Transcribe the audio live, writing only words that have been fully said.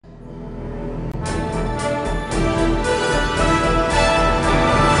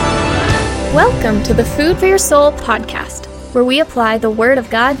Welcome to the Food for Your Soul podcast, where we apply the Word of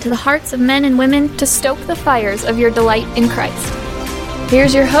God to the hearts of men and women to stoke the fires of your delight in Christ.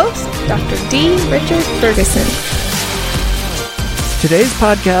 Here's your host, Dr. D. Richard Ferguson. Today's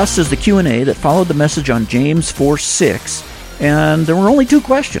podcast is the Q&A that followed the message on James 4:6, and there were only two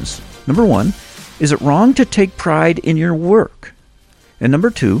questions. Number one, is it wrong to take pride in your work? And number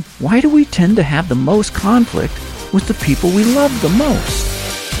two, why do we tend to have the most conflict with the people we love the most?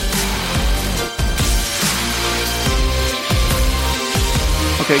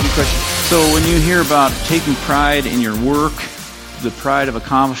 Okay, good question. So when you hear about taking pride in your work, the pride of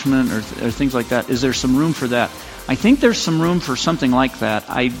accomplishment or things like that, is there some room for that? I think there's some room for something like that.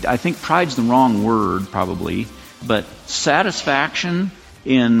 I think pride's the wrong word, probably, but satisfaction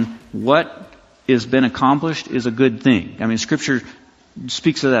in what has been accomplished is a good thing. I mean, Scripture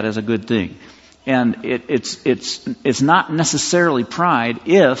speaks of that as a good thing. And it's not necessarily pride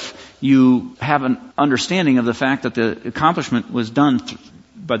if you have an understanding of the fact that the accomplishment was done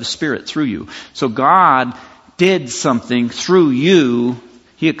by the Spirit through you. So God did something through you.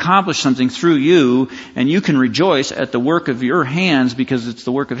 He accomplished something through you, and you can rejoice at the work of your hands because it's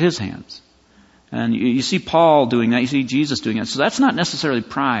the work of His hands. And you see Paul doing that. You see Jesus doing that. So that's not necessarily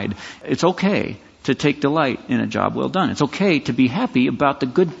pride. It's okay to take delight in a job well done. It's okay to be happy about the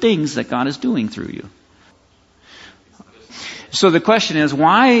good things that God is doing through you. So the question is,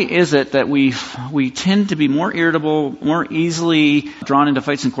 why is it that we tend to be more irritable, more easily drawn into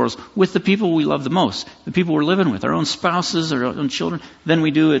fights and quarrels with the people we love the most, the people we're living with, our own spouses, our own children, than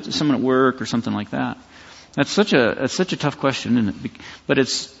we do at someone at work or something like that? That's such a tough question, isn't it? But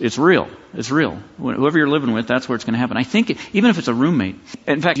it's real. It's real. Whoever you're living with, that's where it's going to happen. I think even if it's a roommate.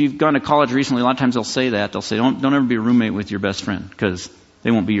 In fact, if you've gone to college recently, a lot of times they'll say that. They'll say, don't ever be a roommate with your best friend, because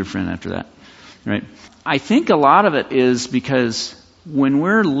they won't be your friend after that. Right? I think a lot of it is because when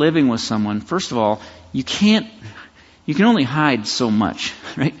we're living with someone, first of all, you can only hide so much,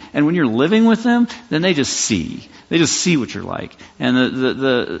 right? And when you're living with them, then they just see what you're like, and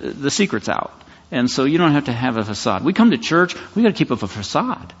the secret's out. And so you don't have to have a facade. We come to church, we got to keep up a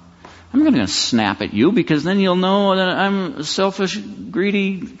facade. I'm not going to snap at you, because then you'll know that I'm a selfish,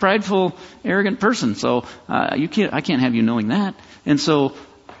 greedy, prideful, arrogant person. So I can't have you knowing that. And so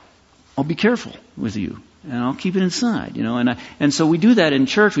I'll be careful with you, and I'll keep it inside, And so we do that in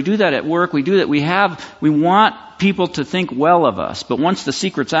church. We do that at work. We do that. We want people to think well of us. But once the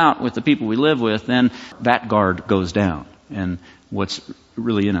secret's out with the people we live with, then that guard goes down, and what's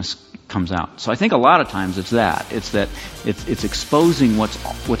really in us comes out. So I think a lot of times it's that. It's exposing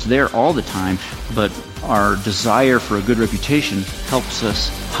what's there all the time, but our desire for a good reputation helps us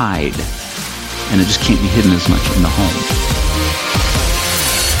hide, and it just can't be hidden as much in the home.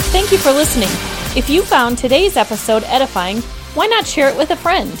 Thank you for listening. If you found today's episode edifying, why not share it with a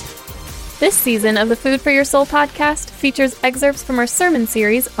friend? This season of the Food for Your Soul podcast features excerpts from our sermon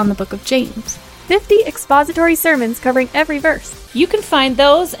series on the book of James. 50 expository sermons covering every verse. You can find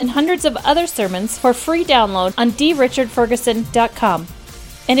those and hundreds of other sermons for free download on drichardferguson.com.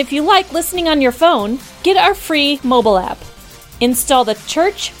 And if you like listening on your phone, get our free mobile app. Install the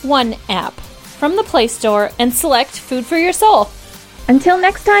Church One app from the Play Store and select Food for Your Soul. Until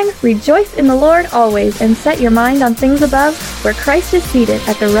next time, rejoice in the Lord always and set your mind on things above, where Christ is seated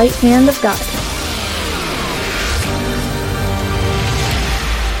at the right hand of God.